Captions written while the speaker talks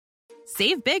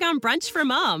Save big on brunch for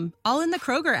mom, all in the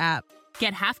Kroger app.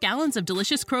 Get half gallons of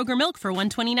delicious Kroger milk for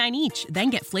 $1.29 each. Then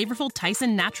get flavorful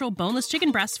Tyson natural boneless chicken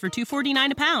breasts for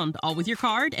 $2.49 a pound, all with your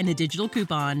card and a digital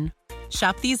coupon.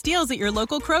 Shop these deals at your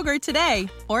local Kroger today,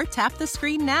 or tap the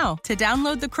screen now to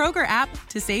download the Kroger app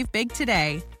to save big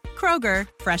today. Kroger,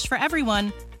 fresh for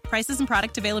everyone. Prices and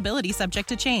product availability subject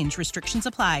to change. Restrictions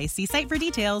apply. See site for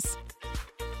details.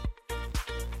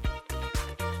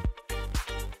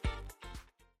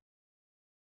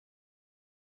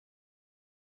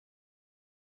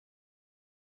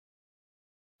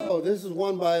 Oh, this is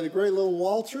one by the great little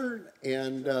Walter,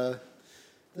 and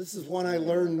this is one I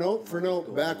learned note for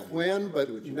note back when, but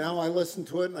now I listen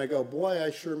to it and I go, boy,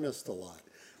 I sure missed a lot.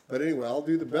 But anyway, I'll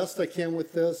do the best I can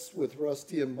with this, with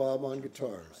Rusty and Bob on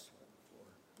guitars.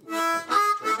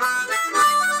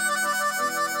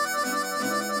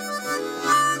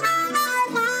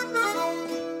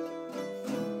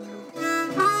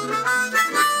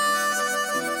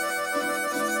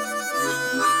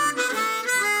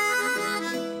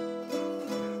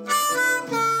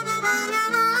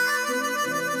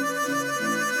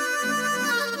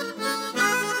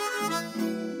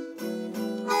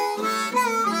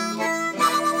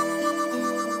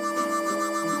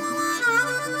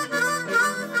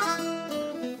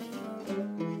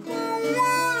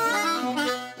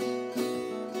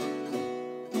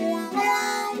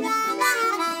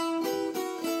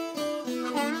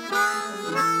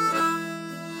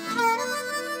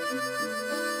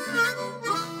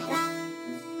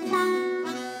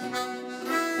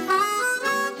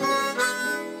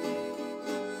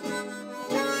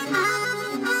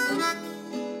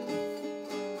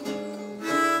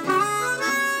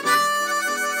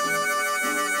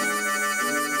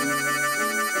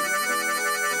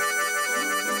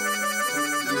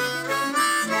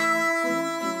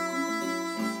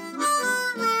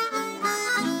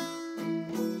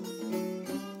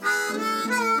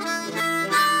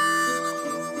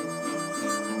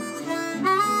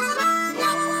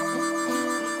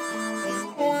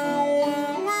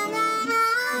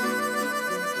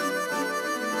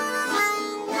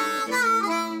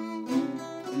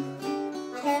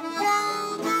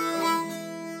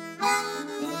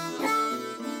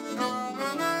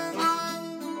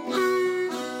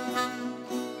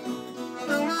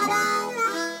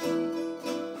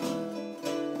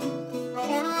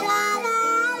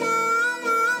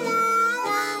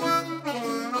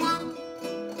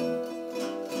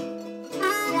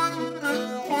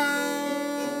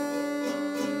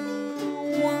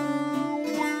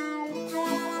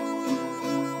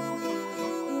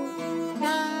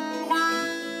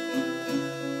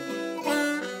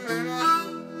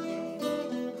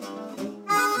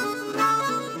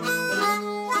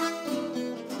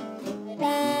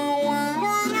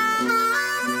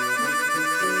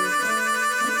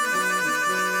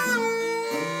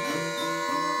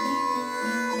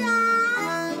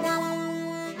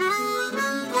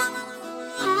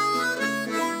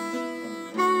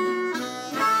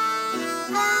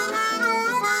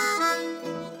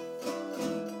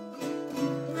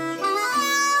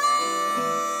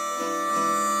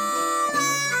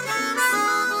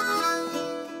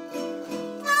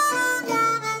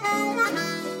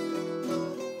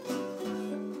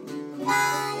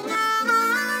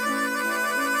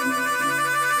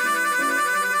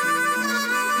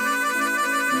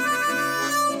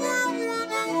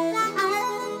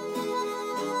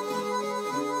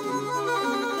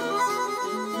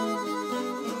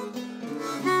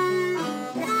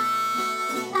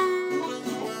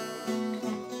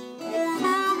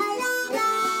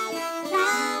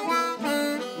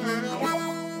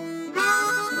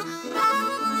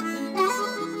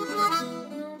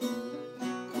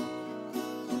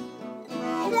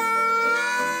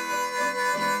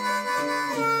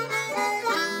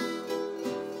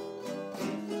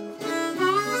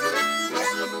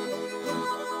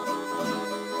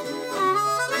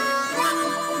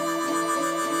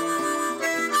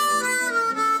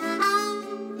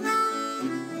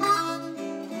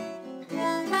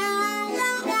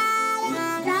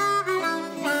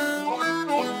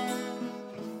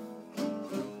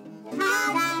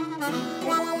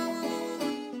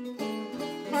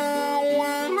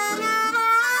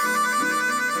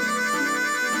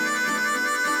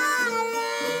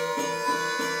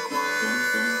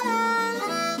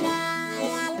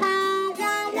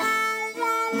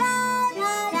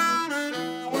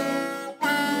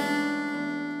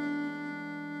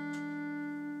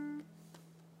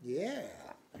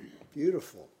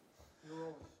 Beautiful.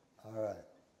 All right.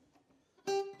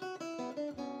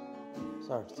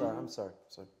 I'm sorry.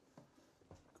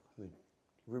 Can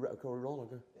we roll?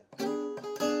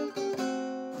 Okay.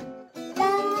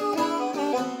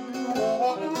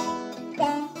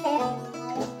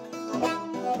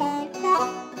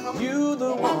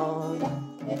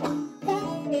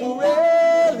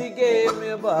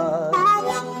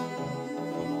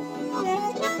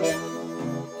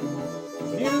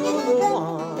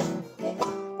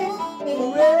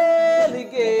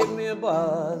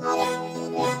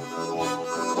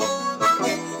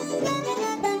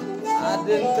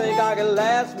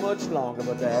 longer,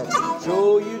 but that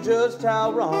show you just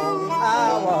how wrong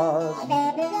I was.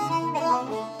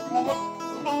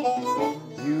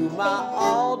 You my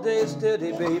all-day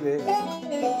steady, baby.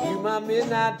 You my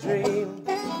midnight dream.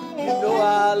 You know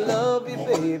I love you,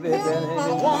 baby, than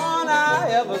anyone I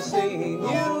ever seen.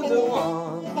 You the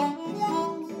one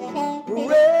who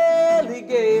really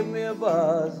gave me a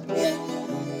buzz.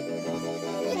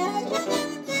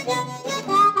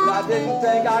 I didn't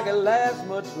think I could last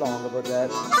much longer, but that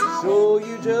show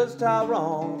you just how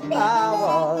wrong I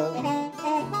was.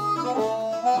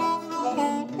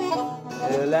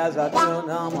 Well, as I turned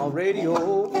on my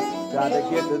radio, tried to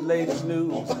get the latest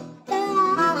news,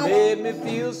 it made me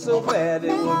feel so bad.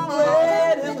 It was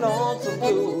red and lonesome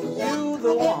blues. You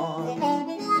the one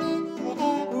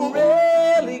who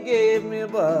really gave me a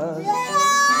buzz.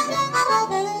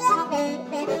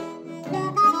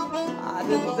 I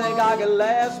didn't think I could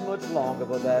last much longer,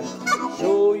 but that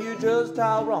show you just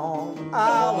how wrong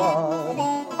I was.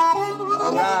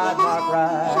 Ride, rock,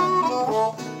 ride.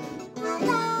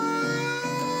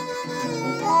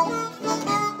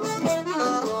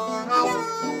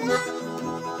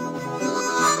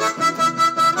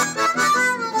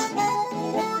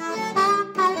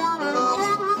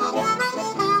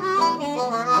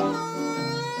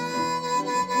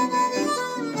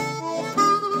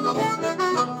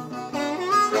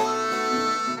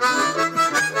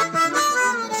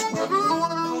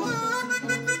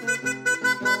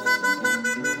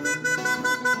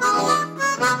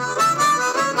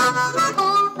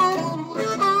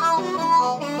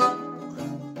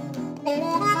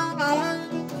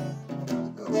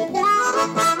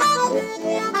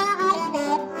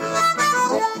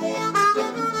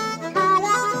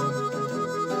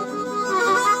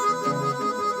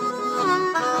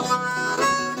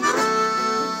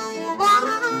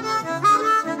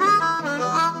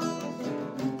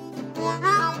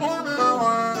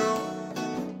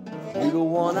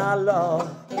 I love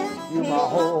you, my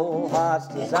whole heart's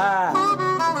desire. If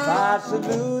I should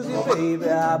lose you, baby,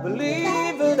 I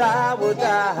believe that I would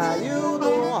die. You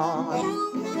the one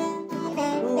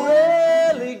who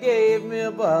really gave me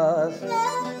a buzz. But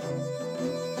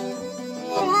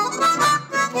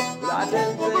I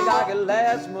didn't think I could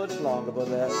last much longer, but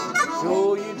that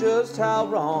show you just how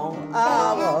wrong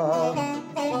I was.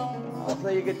 I'll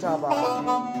play your guitar,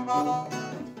 Bob.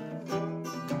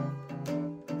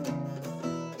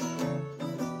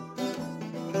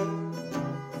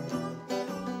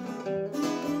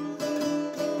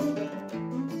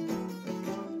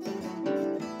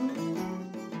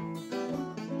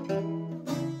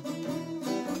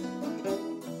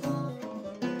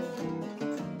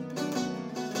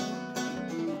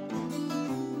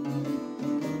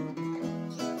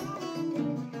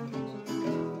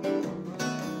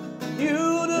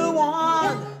 You the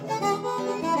one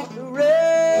who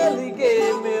really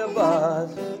gave me a buzz.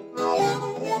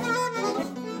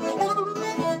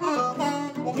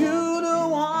 You the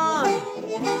one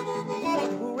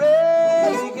who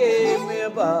really gave me a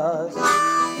buzz.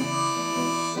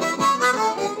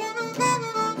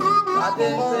 I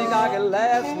didn't think I could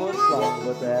last much longer,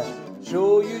 but that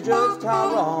show you just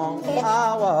how wrong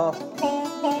I was.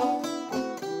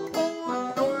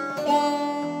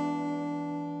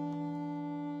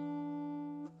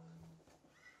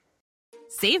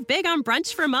 Save big on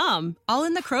brunch for mom, all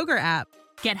in the Kroger app.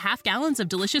 Get half gallons of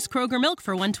delicious Kroger milk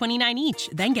for $1.29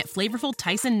 each. Then get flavorful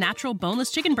Tyson natural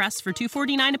boneless chicken breasts for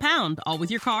 $2.49 a pound, all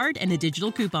with your card and a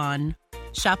digital coupon.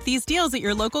 Shop these deals at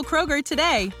your local Kroger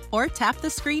today, or tap the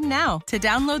screen now to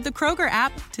download the Kroger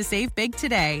app to save big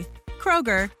today.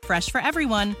 Kroger, fresh for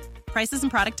everyone. Prices and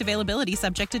product availability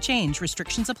subject to change.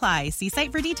 Restrictions apply. See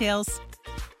site for details.